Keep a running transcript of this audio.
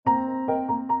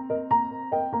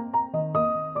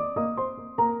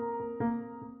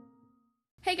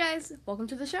Hey guys, welcome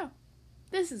to the show.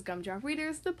 This is Gumdrop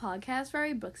Readers, the podcast for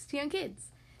our books to young kids.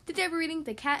 Today we're reading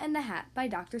The Cat in the Hat by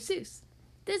Dr. Seuss.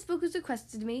 This book was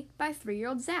requested to me by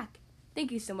 3-year-old Zach.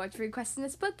 Thank you so much for requesting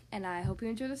this book, and I hope you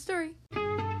enjoy the story.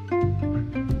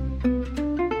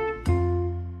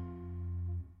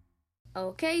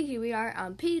 Okay, here we are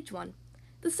on page 1.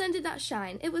 The sun did not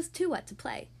shine, it was too wet to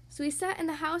play, so we sat in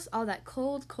the house all that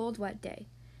cold, wet day.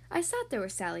 I sat there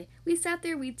with Sally, we sat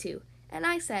there we two, and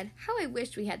I said, how I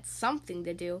wished we had something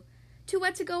to do. Too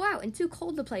wet to go out and too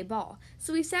cold to play ball,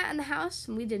 so we sat in the house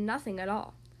and we did nothing at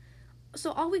all.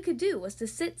 So all we could do was to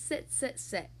sit,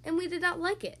 and we did not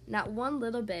like it, not one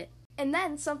little bit. And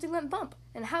then something went bump,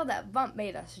 and how that bump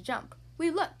made us jump. We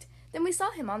looked, then we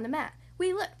saw him on the mat.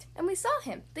 We looked, and we saw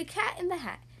him, the cat in the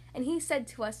hat, and he said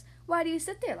to us, why do you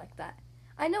sit there like that?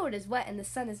 I know it is wet and the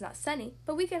sun is not sunny,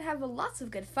 but we can have lots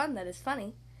of good fun that is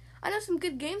funny. I know some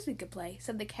good games we could play,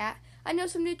 said the cat. I know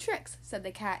some new tricks, said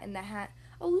the cat in the hat.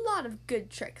 A lot of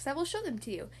good tricks. I will show them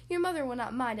to you. Your mother will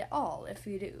not mind at all if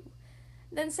you do.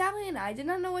 Then Sally and I did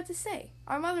not know what to say.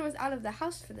 Our mother was out of the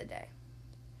house for the day.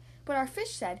 But our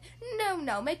fish said,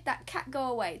 No, make that cat go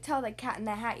away. Tell the cat in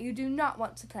the hat you do not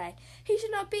want to play. He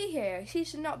should not be here. He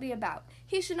should not be about.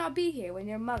 He should not be here when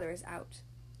your mother is out.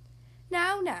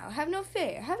 Now, have no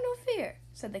fear,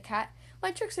 said the cat.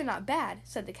 My tricks are not bad,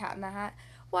 said the cat in the hat.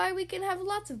 Why, we can have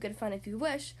lots of good fun if you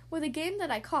wish, with a game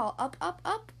that I call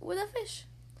Up, with a fish.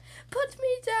 Put me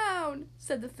down,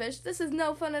 said the fish. This is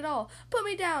no fun at all. Put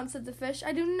me down, said the fish.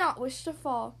 I do not wish to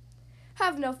fall.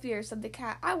 Have no fear, said the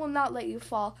cat. I will not let you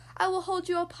fall. I will hold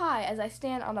you up high as I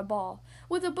stand on a ball,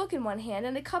 with a book in one hand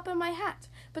and a cup in my hat.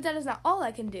 But that is not all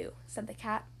I can do, said the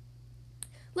cat.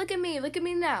 Look at me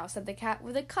now, said the cat,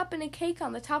 with a cup and a cake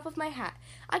on the top of my hat.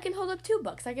 I can hold up 2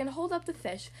 books. I can hold up the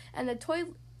fish and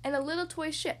a little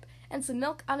toy ship, and some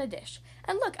milk on a dish.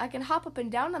 And look, I can hop up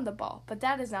and down on the ball, but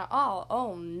that is not all.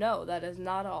 Oh, no, that is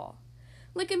not all.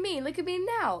 Look at me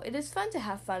now. It is fun to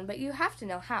have fun, but you have to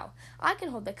know how. I can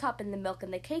hold the cup and the milk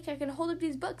and the cake. I can hold up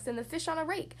these books and the fish on a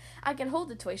rake. I can hold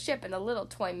the toy ship and a little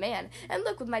toy man. And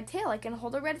look, with my tail I can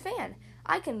hold a red fan.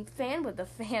 I can fan with the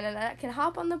fan, and I can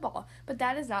hop on the ball, but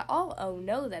that is not all. Oh,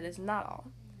 no, that is not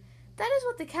all. That is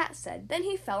what the cat said. Then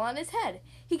he fell on his head.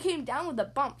 He came down with a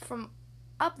bump from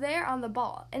up there on the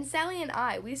ball, and Sally and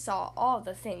I, we saw all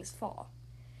the things fall.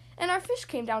 And our fish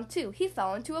came down too. He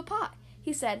fell into a pot.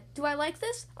 He said, do I like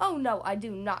this? Oh, no, I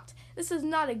do not. This is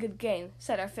not a good game,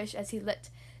 said our fish as he lit.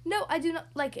 No, I do not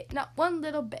like it, not one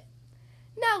little bit.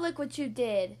 Now look what you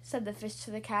did, said the fish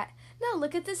to the cat. Now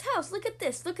look at this house, look at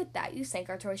this, look at that. You sank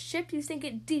our toy ship, you sank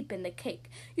it deep in the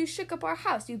cake. You shook up our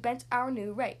house, you bent our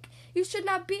new rake. You should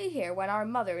not be here when our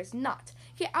mother is not.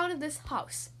 Get out of this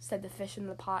house, said the fish in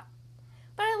the pot.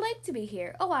 But I like to be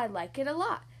here. Oh, I like it a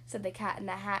lot, said the cat in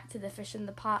the hat to the fish in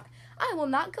the pot. I will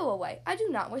not go away. I do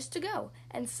not wish to go.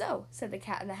 And so, said the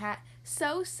cat in the hat,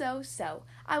 so,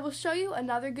 I will show you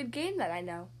another good game that I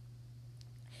know.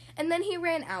 And then he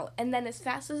ran out, and then as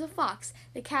fast as a fox,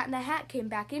 the cat in the hat came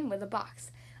back in with a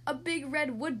box. A big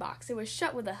red wood box. It was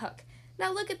shut with a hook.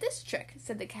 Now look at this trick,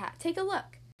 said the cat. Take a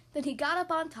look. Then he got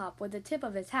up on top with the tip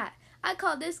of his hat. I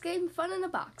call this game Fun in a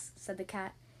Box, said the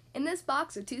cat. In this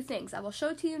box are 2 things I will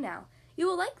show to you now. You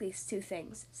will like these 2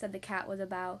 things, said the cat with a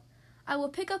bow. I will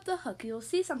pick up the hook, you will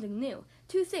see something new.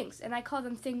 2 things, and I call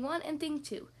them Thing 1 and Thing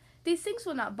 2. These things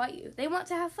will not bite you, they want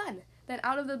to have fun. Then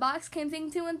out of the box came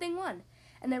Thing 2 and Thing 1.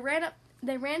 And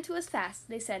they ran to us fast.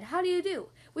 They said, how do you do?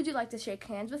 Would you like to shake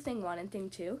hands with Thing 1 and Thing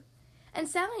 2? And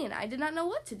Sally and I did not know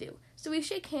what to do, so we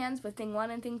shake hands with Thing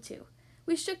 1 and Thing 2.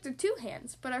 We shook their 2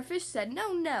 hands, but our fish said,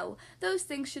 no, those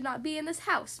things should not be in this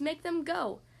house, make them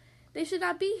go. They should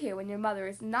not be here when your mother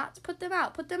is not. Put them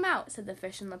out, said the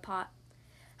fish in the pot.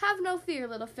 Have no fear,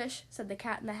 little fish, said the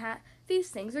cat in the hat. These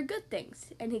things are good things,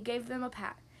 and he gave them a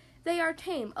pat. They are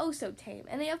tame, oh so tame,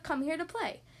 and they have come here to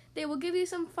play. They will give you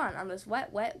some fun on this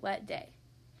wet day.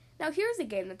 Now here's a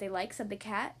game that they like, said the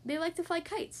cat. They like to fly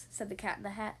kites, said the cat in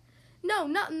the hat. No,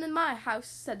 not in my house,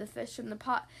 said the fish in the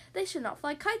pot. They should not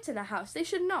fly kites in a house, they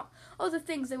should not. Oh, the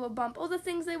things they will bump, oh, the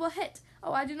things they will hit.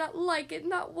 Oh, I do not like it,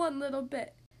 not one little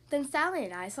bit. Then Sally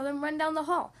and I saw them run down the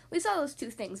hall. We saw those 2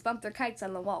 things bump their kites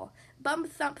on the wall. Bump,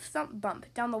 thump, thump,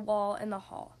 bump, down the wall in the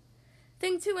hall.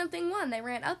 Thing 2 and Thing 1, they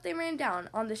ran up, they ran down.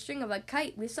 On the string of a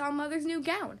kite, we saw Mother's new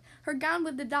gown. Her gown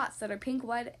with the dots that are pink,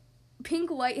 white,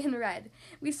 and red.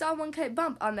 We saw one kite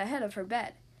bump on the head of her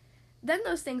bed. Then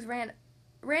those things ran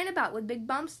about with big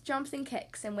bumps, jumps, and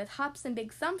kicks, and with hops and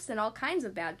big thumps and all kinds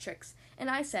of bad tricks. And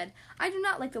I said, I do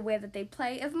not like the way that they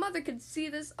play. If Mother could see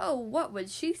this, oh, what would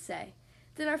she say?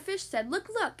 Then our fish said, "Look,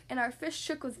 look!" And our fish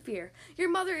shook with fear. "Your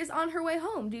mother is on her way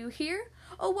home, do you hear?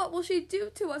 Oh, what will she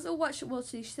do to us? Oh, what will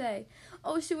she say?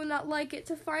 Oh, she will not like it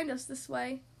to find us this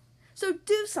way." "So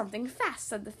do something fast,"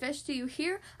 said the fish. "Do you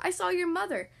hear? I saw your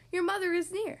mother. Your mother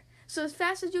is near. So as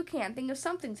fast as you can, think of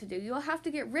something to do. You will have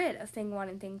to get rid of thing one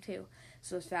and thing two."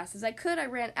 So as fast as I could, I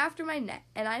ran after my net,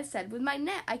 and I said, "With my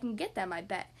net I can get them, I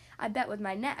bet. I bet with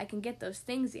my net I can get those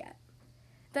things yet."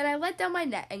 Then I let down my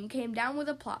net and came down with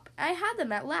a plop. I had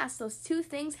them at last. Those two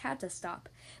things had to stop.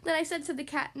 Then I said to the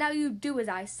cat, "Now you do as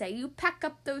I say. You pack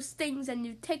up those things and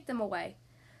you take them away."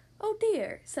 "Oh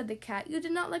dear," said the cat, "you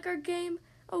did not like our game?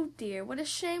 Oh dear, what a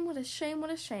shame, what a shame, what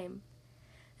a shame."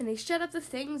 Then he shut up the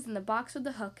things in the box with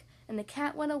the hook, and the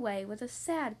cat went away with a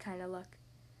sad kind of look.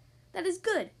 "That is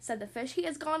good," said the fish. "He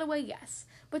has gone away, yes.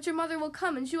 But your mother will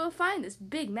come, and she will find this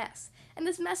big mess. And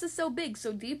this mess is so big,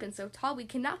 so deep, and so tall, we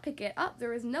cannot pick it up.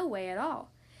 There is no way at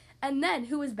all." And then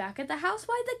who was back at the house?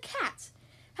 Why, the cat!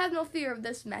 "Have no fear of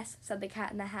this mess," said the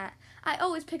cat in the hat. "I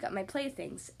always pick up my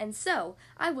playthings, and so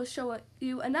I will show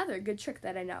you another good trick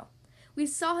that I know." We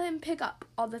saw him pick up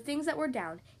all the things that were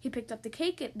down. He picked up the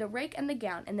cake, the rake, and the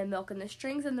gown, and the milk, and the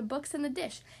strings, and the books, and the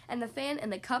dish, and the fan,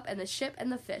 and the cup, and the ship, and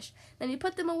the fish. Then he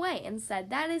put them away, and said,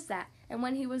 "That is that," and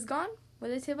when he was gone,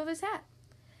 with the tip of his hat.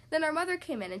 Then our mother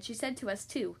came in, and she said to us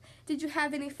too, "Did you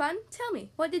have any fun? Tell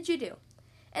me, what did you do?"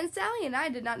 And Sally and I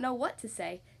did not know what to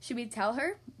say. Should we tell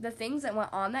her the things that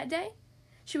went on that day?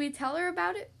 Should we tell her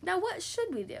about it? Now what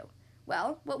should we do?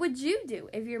 Well, what would you do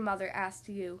if your mother asked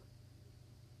you?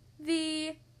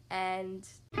 The end.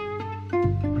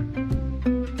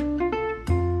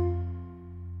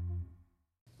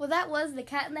 Well, that was The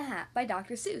Cat in the Hat by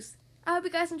Dr. Seuss. I hope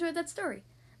you guys enjoyed that story.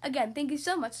 Again, thank you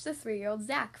so much to 3-year-old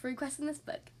Zach for requesting this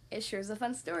book. It sure is a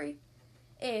fun story.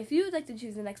 If you would like to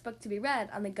choose the next book to be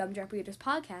read on the Gumdrop Readers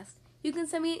podcast, you can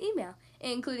send me an email,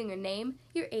 including your name,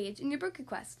 your age, and your book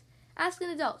request. Ask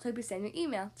an Adult to help you send your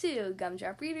email to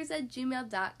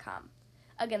gumdropreaders@gmail.com.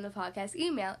 Again, the podcast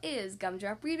email is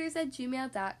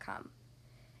gumdropreaders@gmail.com.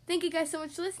 Thank you guys so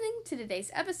much for listening to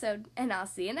today's episode, and I'll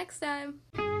see you next time.